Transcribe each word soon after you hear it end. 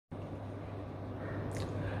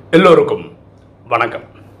எல்லோருக்கும் வணக்கம்.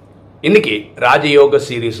 இன்னைக்கு ராஜ யோக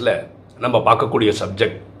சீரீஸில் நம்ம பார்க்கக்கூடிய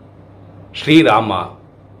சப்ஜெக்ட் ஸ்ரீ ராமா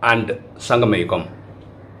அண்ட் சங்கம யுகம்.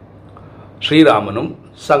 ஸ்ரீராமனும்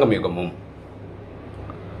சங்கம யுகமும்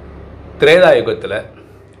திரேதா யுகத்தில்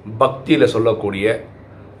பக்தியில் சொல்லக்கூடிய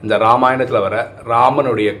இந்த ராமாயணத்தில் வர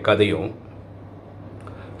ராமனுடைய கதையும்,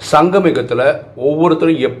 சங்கம யுகத்தில்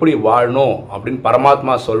ஒவ்வொருத்தரும் எப்படி வாழணும் அப்படின்னு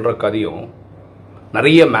பரமாத்மா சொல்கிற கதையும்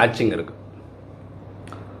நிறைய மேட்சிங் இருக்குது.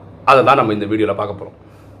 அதை தான் நம்ம இந்த வீடியோவில் பார்க்க போகிறோம்.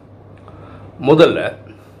 முதல்ல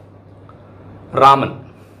ராமன்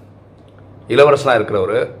இளவரசனாக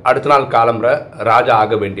இருக்கிறவர், அடுத்த நாள் காலம்புற ராஜா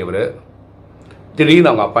ஆக வேண்டியவர். திடீர்னு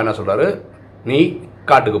அவங்க அப்பா என்ன சொல்கிறாரு, நீ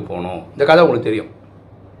காட்டுக்கு போகணும். இந்த கதை உங்களுக்கு தெரியும்.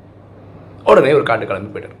 உடனே ஒரு காட்டு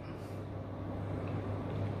கிளம்பி போயிட்டார்.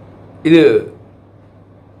 இது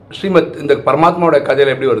ஸ்ரீமத் இந்த பரமாத்மாவோட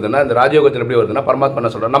கதையில் எப்படி வருதுன்னா, இந்த ராஜயோகத்தில் எப்படி வருதுன்னா, பரமாத்மா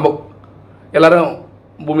என்ன சொல்கிறார், நம்ம எல்லாரும்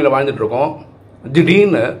பூமியில் வாழ்ந்துட்டு இருக்கோம்.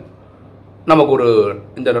 திடீர்னு நமக்கு ஒரு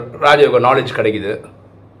இந்த ராஜயோக நாலேஜ் கிடைக்குது.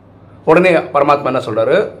 உடனே பரமாத்மா என்ன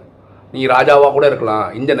சொல்கிறாரு, நீ ராஜாவாக கூட இருக்கலாம்,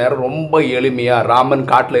 இந்த நேரம் ரொம்ப எளிமையாக ராமன்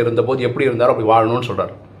காட்டில் இருந்தபோது எப்படி இருந்தாரோ அப்படி வாழணும்னு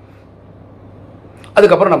சொல்கிறார்.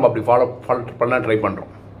 அதுக்கப்புறம் நம்ம அப்படி ஃபாலோ பண்ண ட்ரை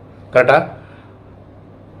பண்ணுறோம். கரெக்டாக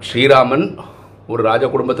ஸ்ரீராமன் ஒரு ராஜ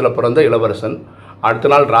குடும்பத்தில் பிறந்த இளவரசன், அடுத்த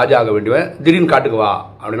நாள் ராஜா ஆக வேண்டியவன், திடீர்னு காட்டுக்கு வா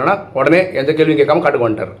அப்படின்னா உடனே எந்த கேள்வியும் கேட்காம காட்டுக்கு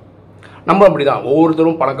வந்துட்டார். நம்ம அப்படி தான்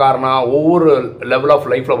ஒவ்வொருத்தரும் பணக்காரனா ஒவ்வொரு லெவல் ஆஃப்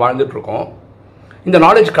லைஃப்பில் வாழ்ந்துட்டுருக்கோம். இந்த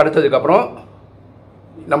நாலேஜ் கிடைச்சதுக்கப்புறம்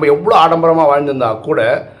நம்ம எவ்வளோ ஆடம்பரமாக வாழ்ந்திருந்தா கூட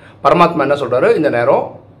பரமாத்மா என்ன சொல்கிறாரு, இந்த நேரம்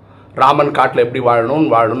ராமன் காட்டில் எப்படி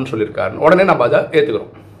வாழணும்னு சொல்லியிருக்காரு. உடனே நம்ம அதை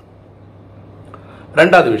ஏற்றுக்கிறோம்.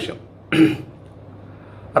 ரெண்டாவது விஷயம்,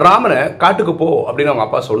 ராமனை காட்டுக்கு போ அப்படின்னு அவங்க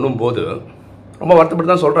அப்பா சொல்லும்போது ரொம்ப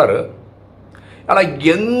வருத்தப்பட்டு தான் சொல்கிறாரு. ஆனால்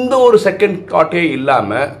எந்த ஒரு செகண்ட் தாட்டே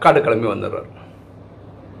இல்லாமல் காட்டு கிளம்பி வந்துடுறாரு.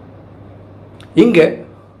 இங்கே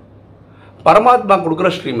பரமாத்மா கொடுக்குற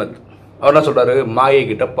ஸ்ரீமத் அவர் என்ன சொல்கிறாரு, மாயை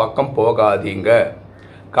கிட்ட பக்கம் போகாதீங்க,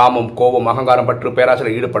 காமம் கோபம் அகங்காரம் பற்று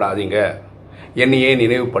பேராசையில் ஈடுபடாதீங்க, என்னையே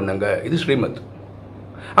நினைவு பண்ணுங்க. இது ஸ்ரீமத்.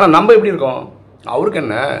 ஆனால் நம்ம எப்படி இருக்கோம், அவருக்கு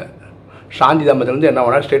என்ன சாந்தி தாமத்திலேருந்து என்ன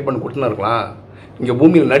வேணாலும் ஸ்டேட்மெண்ட் கொடுத்துன்னு இருக்கலாம். இங்கே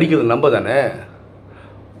பூமியில் நடிக்கிறது நம்ம தானே.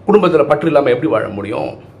 குடும்பத்தில் பற்று இல்லாமல் எப்படி வாழ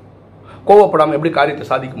முடியும், கோவப்படாமல் எப்படி காரியத்தை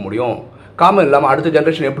சாதிக்க முடியும், காமம் இல்லாமல் அடுத்த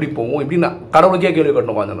ஜென்ரேஷன் எப்படி போகும், இப்படின்னு கடவுளுக்கே கேள்வி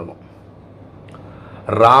கட்டணும் உட்காந்துருக்கோம்.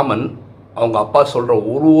 ராமன் அவங்க அப்பா சொல்கிற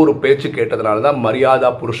ஒரு பேச்சு கேட்டதுனால தான் மரியாதா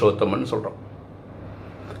புருஷோத்தமன் சொல்கிறோம்.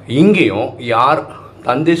 இங்கேயும் யார்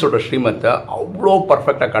தந்தை சொல்கிற ஸ்ரீமத்தை அவ்வளோ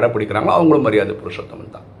பர்ஃபெக்டாக கடைப்பிடிக்கிறாங்களோ அவங்களும் மரியாதை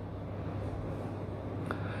புருஷோத்தமன் தான்.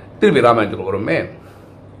 திருப்பி ராமாயணத்துக்கு வருமே,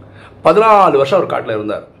 14 வருஷம் அவர் காட்டில்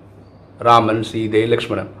இருந்தார். ராமன், சீதை,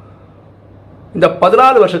 லக்ஷ்மணன். இந்த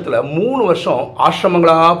 14 வருஷத்தில் 3 வருஷம்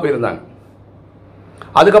ஆசிரமங்களாக போயிருந்தாங்க.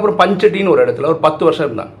 அதுக்கப்புறம் பஞ்சடின்னு ஒரு இடத்துல ஒரு 10 வருஷம்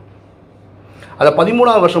இருந்தாங்க. அந்த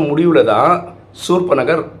 13ஆவது வருஷம் முடிவில் தான்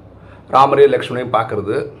சூர்பனகர் ராமரையும் லக்ஷ்மணையும்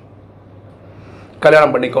பார்க்கறது,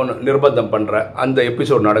 கல்யாணம் பண்ணிக்கோன்னு நிர்பந்தம் பண்ணுற அந்த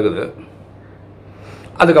எபிசோட் நடக்குது.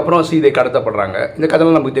 அதுக்கப்புறம் சீதை கடத்தப்படுறாங்க. இந்த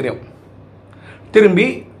கதைலாம் நமக்கு தெரியும். திரும்பி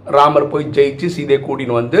ராமர் போய் ஜெயிச்சு சீதை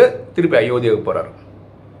கூட்டின்னு வந்து திருப்பி அயோத்தியாவுக்கு போகிறார்.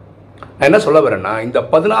 நான் என்ன சொல்ல வரேன்னா, இந்த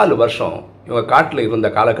 14 வருஷம் இவங்க காட்டில் இருந்த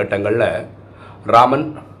காலகட்டங்களில் ராமன்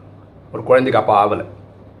ஒரு குழந்தைக்கு அப்பா ஆகலை.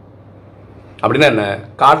 அப்படின்னா என்ன,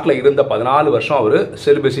 காட்டில் இருந்த 14 வருஷம் அவர்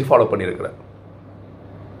செலிபஸை ஃபாலோ பண்ணியிருக்கிறார்.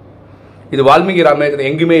 இது வால்மீகி ராமாயணத்தில்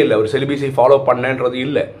எங்குமே இல்லை, அவர் செலிபஸை ஃபாலோ பண்ணன்றது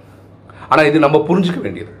இல்லை. ஆனால் இது நம்ம புரிஞ்சுக்க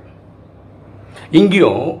வேண்டியது.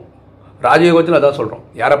 இங்கேயும் ராஜயோகத்தில் அதான் சொல்கிறோம்,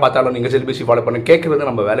 யாரை பார்த்தாலும் நீங்கள் செலிபஸை ஃபாலோ பண்ண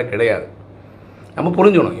கேட்குறது நம்ம வேலை கிடையாது. நம்ம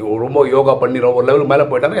புரிஞ்சுக்கணும், ரொம்ப யோகா பண்ணிடுறோம் ஒரு லெவலுக்கு மேலே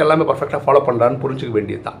போயிட்டாலும் எல்லாமே பர்ஃபெக்டாக ஃபாலோ பண்ணுறான்னு புரிஞ்சுக்க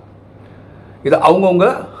வேண்டியது தான். இது அவங்கவுங்க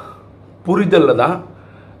புரிதலில் தான்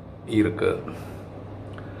இருக்குது.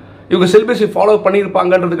 இவங்க செலிபஸை ஃபாலோ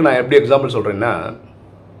பண்ணியிருப்பாங்கன்றதுக்கு நான் எப்படி எக்ஸாம்பிள் சொல்கிறேன்னா,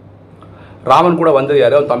 ராமன் கூட வந்தது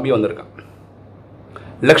யார், அவன் தம்பி வந்திருக்கான்.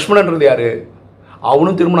 லக்ஷ்மணன்றது யார்,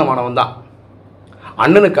 அவனும் திருமணமானவன் தான்.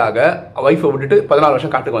 அண்ணனுக்காக ஒய்ஃபை விட்டுட்டு 14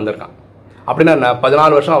 வருஷம் காட்டுக்கு வந்திருக்கான். அப்படின்னா என்ன,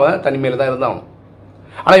 14 வருஷம் அவன் தனிமையில் தான் இருந்தான்.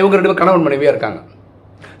 ஆனால் இவங்க 2 பேரும் கணவன் மனைவியாக இருக்காங்க.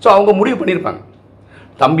 ஸோ அவங்க முடிவு பண்ணியிருப்பாங்க,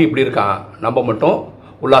 தம்பி இப்படி இருக்கான், நம்ம மட்டும்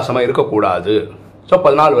உல்லாசமாக இருக்கக்கூடாது. ஸோ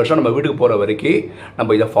 14 வருஷம் நம்ம வீட்டுக்கு போகிற வரைக்கும்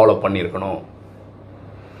நம்ம இதை ஃபாலோ பண்ணியிருக்கணும்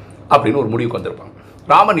அப்படின்னு ஒரு முடிவுக்கு வந்திருப்பாங்க.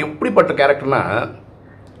 ராமன் எப்படிப்பட்ட கேரக்டர்னா,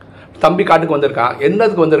 தம்பி காட்டுக்கு வந்திருக்கான்,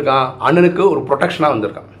 என்னதுக்கு வந்திருக்கான், அண்ணனுக்கு ஒரு ப்ரொடெக்ஷனாக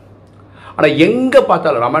வந்திருக்கான். ஆனால் எங்கே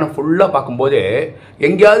பார்த்தாலும் ராமாயணம் ஃபுல்லாக பார்க்கும்போதே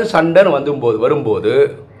எங்கேயாவது சண்டைன்னு வரும்போது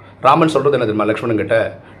ராமன் சொல்கிறது என்ன தெரியுமா, லக்ஷ்மணன் கிட்ட,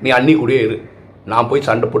 நீ அண்ணி கூடயே இரு, நான் போய்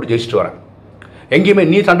சண்டை போட்டு ஜெயிச்சுட்டு வரேன். எங்கேயுமே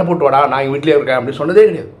நீ சண்டை போட்டு வாடா, நான் எங்கள் வீட்டிலே இருக்கேன் அப்படின்னு சொன்னதே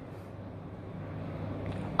கிடையாது.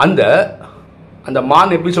 அந்த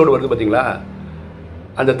மான் எபிசோடு வருது பார்த்தீங்களா,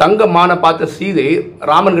 அந்த தங்க மானை பார்த்த சீதை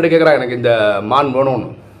ராமன் கிட்ட கேட்குறா, எனக்கு இந்த மான் வேணும்னு.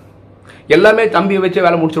 எல்லாமே தம்பியை வச்சு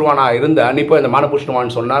வேலை முடிச்சிருவானா இருந்தா நீ போய் இந்த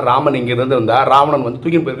மானபூஷணவான்னு சொன்னால் ராமன் இங்கே இருந்திருந்தா ராவணன் வந்து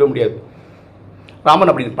தூக்கின்னு போயிருக்க முடியாது.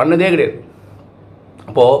 ராமன் அப்படி பண்ணதே கிடையாது.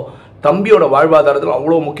 அப்போது தம்பியோட வாழ்வாதாரத்தில்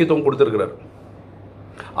அவ்வளோ முக்கியத்துவம் கொடுத்துருக்கிறார்.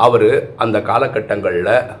 அவர் அந்த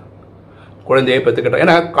காலகட்டங்களில் குழந்தையை பெற்றுக்கிட்டார்.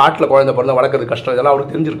 ஏன்னா காட்டில் குழந்தை பிறந்த வளர்க்குறது கஷ்டம், இதெல்லாம்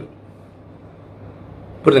அவருக்கு தெரிஞ்சிருக்கு.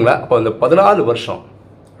 புரியுதுங்களா? அப்போ இந்த 14 வருஷம்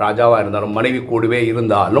ராஜாவாக இருந்தாலும் மனைவி கூடவே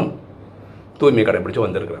இருந்தாலும் தூய்மை கடைபிடிச்சு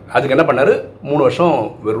வந்திருக்கிறார். அதுக்கு என்ன பண்ணார்? 3 வருஷம்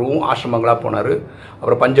வெறும் ஆசிரமங்களாக போனார்.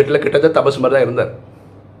 அப்புறம் பஞ்சட்டில் கிட்டத்தட்ட தபசு மாதிரி தான் இருந்தார்.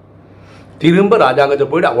 திரும்ப ராஜாங்கத்தை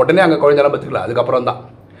போயிட்டு உடனே அங்கே குழந்தைலாம் பத்துக்கல. அதுக்கப்புறம் தான்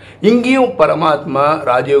இங்கேயும் பரமாத்மா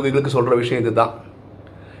ராஜயோகிகளுக்கு சொல்கிற விஷயம் இது தான்.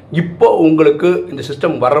 இப்போ உங்களுக்கு இந்த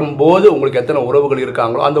சிஸ்டம் வரும்போது உங்களுக்கு எத்தனை உறவுகள்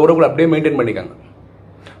இருக்காங்களோ அந்த உறவுகளை அப்படியே மெயின்டைன் பண்ணிக்காங்க.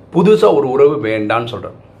 புதுசாக ஒரு உறவு வேண்டான்னு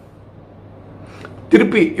சொல்கிறார்.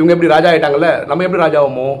 திருப்பி இவங்க எப்படி ராஜா ஆகிட்டாங்கல்ல, நம்ம எப்படி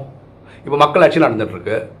ராஜாவோமோ? இப்போ மக்கள் ஆட்சி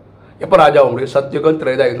நடந்துகிட்ருக்கு. எப்போ ராஜாவ முடியும்? சத்தியுகம்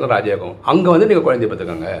திரேதாயுகத்தில் ராஜயோகம். அங்கே வந்து நீங்கள் குழந்தைய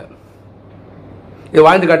பார்த்துக்கோங்க. இது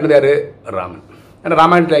வாழ்ந்து காட்டினது யார்? ராமன். ஏன்னா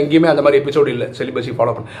ராமாயணத்தில் எங்கேயுமே அந்த மாதிரி எபிசோடு இல்லை செலிபஸி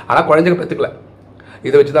ஃபாலோ பண்ண. ஆனால் குழந்தைங்க பெற்றுக்கல.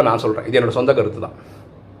 இதை வச்சு தான் நான் சொல்கிறேன். இது என்னோடய சொந்த கருத்து தான்.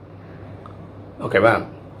 ஓகேவா?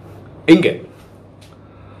 இங்கே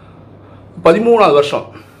 13வது வருஷம்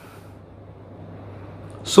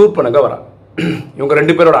சூர்பனக வரா. இவங்க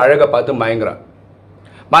 2 பேரோட அழகை பார்த்து மயங்குறா.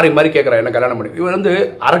 மாறி மாறி கேட்குறா என்ன கல்யாணம் பண்ணி. இவன் வந்து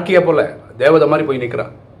அரக்கிய போல தேவதை மாதிரி போய்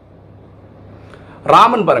நிற்கிறான்.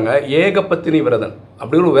 ராமன் பாருங்க ஏகபத்தினி விரதன்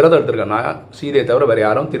அப்படின்னு ஒரு விரதம் எடுத்திருக்கேன். நான் சீதையை தவிர வேறு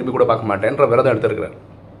யாரும் திரும்பி கூட பார்க்க மாட்டேன்ற விரதம் எடுத்திருக்கிறார்.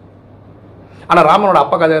 ஆனால் ராமனோட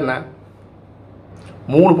அப்பா கதை என்ன?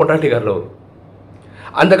 3 பொண்டாட்டிக்காரில் வரும்.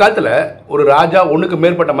 அந்த காலத்தில் ஒரு ராஜா ஒன்றுக்கு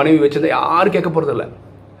மேற்பட்ட மனைவி வச்சிருந்தா யாரும் கேட்க போகிறது இல்லை.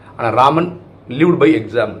 ஆனால் Raman lived by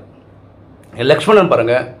example. Lakshmanan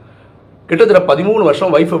பாருங்க கிட்டத்தட்ட 13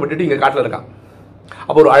 வருஷம் ஒய்ஃபை விட்டுட்டு இங்கே காட்டில் இருக்கான்.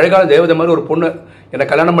 அப்போ ஒரு அழகான தேவதை மாதிரி ஒரு பொண்ணு என்னை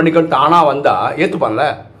கல்யாணம் பண்ணிக்கன்னு தானாக வந்தால் ஏற்றுப்பான்ல.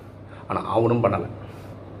 ஆனால் அவனும் பண்ணலை.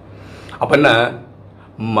 அப்போ என்ன?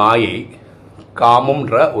 மாயை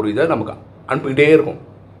காமம்ன்ற ஒரு இதை நமக்கு அனுப்பிக்கிட்டே இருக்கும்.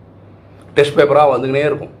 டெஸ்ட் பேப்பராக வந்துக்கினே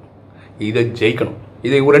இருக்கும். இதை ஜெயிக்கணும்.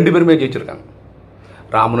 இதை இவங்க 2 பேருமே ஜெயிச்சிருக்காங்க.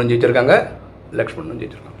 ராமனும் ஜெயிச்சிருக்காங்க, லக்ஷ்மணனும்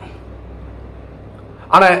ஜெயிச்சிருக்காங்க.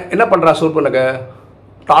 ஆனால் என்ன பண்ணுறா? சூர்பனக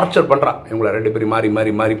டார்ச்சர் பண்ணுறான் இவங்களை 2 பேரும் மாறி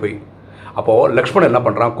மாறி மாறி போய். அப்போது லக்ஷ்மணன் என்ன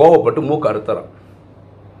பண்ணுறான்? கோவப்பட்டு மூக்கு அறுத்துறான்.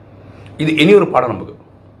 இது இனி ஒரு பாடம் நமக்கு.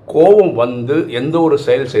 கோபம் வந்து எந்த ஒரு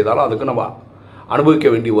செயல் செய்தாலும் அதுக்கு நம்ம அனுபவிக்க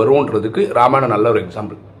வேண்டி வரும்ன்றதுக்கு ராமாயணம் நல்ல ஒரு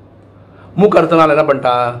எக்ஸாம்பிள். மூக்கு அறுத்தனால என்ன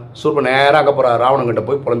பண்ணிட்டா? சூர்பன் நேராக அங்கே போகிறா. ராவணங்கிட்ட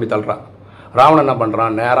போய் புலம்பி தள்ளுறான். ராவணன் என்ன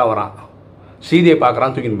பண்ணுறான்? நேராக வரான். சீதையை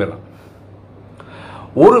பார்க்குறான், தூக்கின்னு போயிடறான்.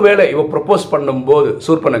 ஒருவேளை இவ ப்ரப்போஸ் பண்ணும்போது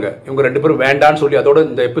சூர்பனக இவங்க 2 பேரும் வேண்டான்னு சொல்லி அதோட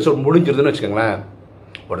இந்த எபிசோட் முடிஞ்சிருதுன்னு வச்சுக்கோங்களேன்.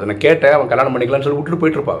 ஒருத்தனை கேட்டேன் அவன் கல்யாணம் பண்ணிக்கலான்னு சொல்லி விட்டுட்டு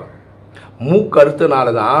போயிட்டு இருப்பாங்க. மூக்கு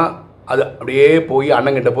அறுத்தனால தான் அது அப்படியே போய்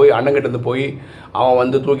அண்ணங்கிட்ட போய் அவன்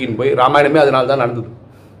வந்து தூக்கின்னு போய் ராமாயணமே அதனால தான் நடந்தது.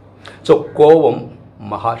 ஸோ கோபம்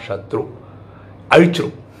மகா சத்ரு,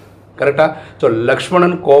 அழிச்சிரும். கரெக்டாக? ஸோ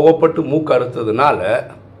லக்ஷ்மணன் கோவப்பட்டு மூக்கு அறுத்ததுனால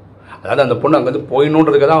அதாவது அந்த பொண்ணு அங்கேருந்து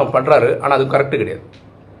போயிடணுன்றதுக்காக தான் அவன் பண்ணுறாரு. ஆனால் அது கரெக்டு கிடையாது.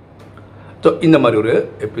 ஸோ இந்த மாதிரி ஒரு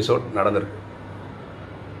எபிசோட் நடந்திருக்கு.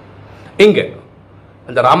 இங்கே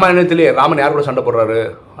அந்த ராமாயணத்திலே ராமன் யார் கூட சண்டை போடுறாரு?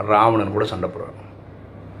 ராவணன் கூட சண்டை போடுறாரு.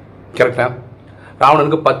 கரெக்டா?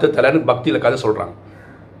 ராவணனுக்கு 10 தலைன்னு பக்தியில் கதை சொல்கிறாங்க.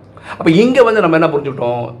 அப்போ இங்கே வந்து நம்ம என்ன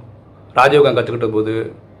புரிஞ்சுக்கிட்டோம்? ராஜயோகம் கற்றுக்கிட்ட போது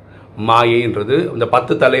மாயைன்றது இந்த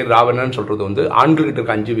 10 தலை ராவணன் சொல்கிறது வந்து ஆண்கள்கிட்ட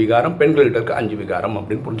இருக்க 5 விகாரம், பெண்கள்கிட்ட இருக்க 5 விகாரம்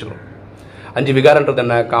அப்படின்னு புரிஞ்சுக்கணும். 5 விகாரன்றது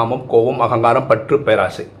என்ன? காமம், கோபம், அகங்காரம், பற்று,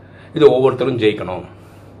 பேராசை. இது ஒவ்வொருத்தரும் ஜெயிக்கணும்.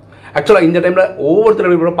 ஆக்சுவலாக இந்த டைமில்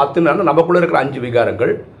ஒவ்வொருத்தரும் 10 நமக்குள்ளே இருக்கிற 5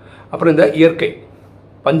 விகாரங்கள். அப்புறம் இந்த இயற்கை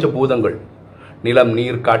பஞ்சபூதங்கள், நிலம்,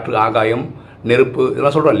 நீர், காற்று, ஆகாயம், நெருப்பு,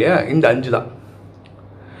 இதெல்லாம் சொல்கிறோம் இல்லையா? இந்த 5 தான்.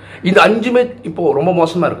 இந்த 5மே இப்போது ரொம்ப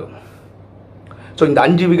மோசமாக இருக்குது. ஸோ இந்த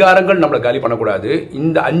 5 விகாரங்கள் நம்மளை காலி பண்ணக்கூடாது.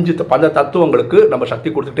 இந்த 5 பஞ்ச தத்துவங்களுக்கு நம்ம சக்தி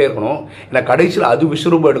கொடுத்துட்டே இருக்கணும். ஏன்னா கடைசியில் அது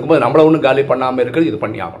விஸ்வரூபம் எடுக்கும்போது நம்மளை ஒன்றும் காலி பண்ணாமல் இருக்கிறது இது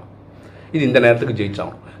பண்ணி ஆகணும். இது இந்த நேரத்துக்கு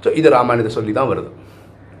ஜெயிச்சாகணும். ஸோ இது ராமாயணத்தை சொல்லி தான் வருது.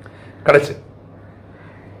 கடைசி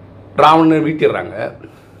ராவணனை வீட்டிடுறாங்க.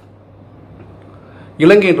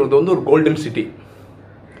 இலங்கைன்றது வந்து ஒரு கோல்டன் சிட்டி.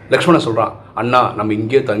 லக்ஷ்மணன் சொல்கிறான், அண்ணா நம்ம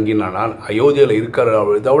இங்கே தங்கினானா அயோத்தியில் இருக்கிற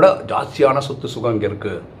இதை விட ஜாஸ்தியான சொத்து சுகம் இங்கே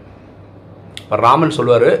இருக்குது. இப்போ ராமன்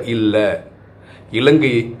சொல்லுவார், இல்லை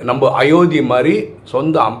இலங்கை நம்ம அயோத்தி மாதிரி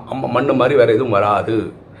சொந்த மண்ணு மாதிரி வேறு எதுவும் வராது.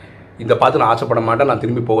 இதை பார்த்து நான் ஆசைப்பட மாட்டேன், நான்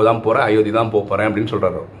திரும்பி போக தான் போகிறேன், அயோத்தி தான் போக போகிறேன் அப்படின்னு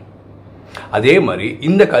சொல்கிறாரு. அதே மாதிரி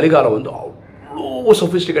இந்த கலிகாலம் வந்து அவ்வளோ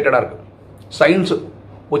சொஃபிஸ்டிகேட்டடாக இருக்குது. சயின்ஸு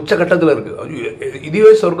உச்சகட்டத்தில் இருக்குது.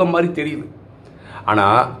 இதுவே சொர்க்கம் மாதிரி தெரியுது.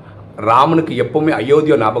 ஆனால் ராமனுக்கு எப்போவுமே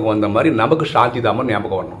அயோத்தியா ஞாபகம் வந்த மாதிரி நமக்கு சாந்தி தாமன்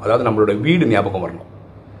ஞாபகம் வரணும். அதாவது நம்மளோட வீடு ஞாபகம் வரணும்.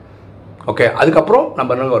 ஓகே, அதுக்கப்புறம்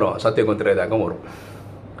நம்ம என்ன வரும்? சத்தியகம் திரேதாகம் வரும்.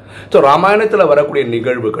 ஸோ ராமாயணத்தில் வரக்கூடிய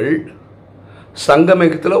நிகழ்வுகள்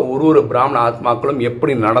சங்கமயத்தில் ஒரு பிராமண ஆத்மாக்களும்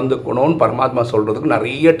எப்படி நடந்துக்கணும்னு பரமாத்மா சொல்கிறதுக்கு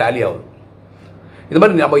நிறைய டேலி ஆகுது. இது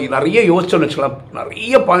மாதிரி நம்ம நிறைய யோசிச்சோம்னு வச்சுக்கலாம்,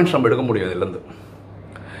 நிறைய பாயிண்ட்ஸ் நம்ம எடுக்க முடியும் இதுலேருந்து.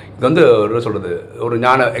 இது வந்து என்ன சொல்கிறது, ஒரு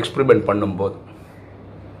ஞான எக்ஸ்பெரிமெண்ட் பண்ணும்போது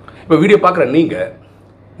இப்போ வீடியோ பார்க்குற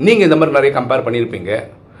நீங்கள் இந்த மாதிரி நிறைய கம்பேர் பண்ணியிருப்பீங்க.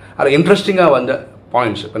 அதில் இன்ட்ரெஸ்டிங்காக வந்த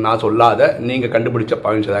பாயிண்ட்ஸ், இப்போ நான் சொல்லாத நீங்கள் கண்டுபிடிச்ச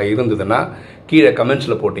பாயிண்ட்ஸ் ஏதாவது இருந்ததுன்னா கீழே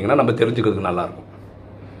கமெண்ட்ஸில் போட்டிங்கன்னா நம்ம தெரிஞ்சுக்கிறதுக்கு நல்லாயிருக்கும்.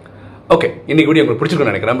 ஓகே, இன்றைக்கி வீடியோ உங்களுக்கு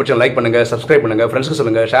பிடிச்சிருக்குன்னு நினைக்கிறேன். பிடிச்சா லைக் பண்ணுங்கள், சப்ஸ்கிரைப் பண்ணுங்கள், ஃப்ரெண்ட்ஸ்க்கு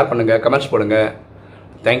சொல்லுங்கள், ஷேர் பண்ணுங்கள், கமெண்ட்ஸ் போடுங்கள்.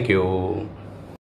 தேங்க்யூ.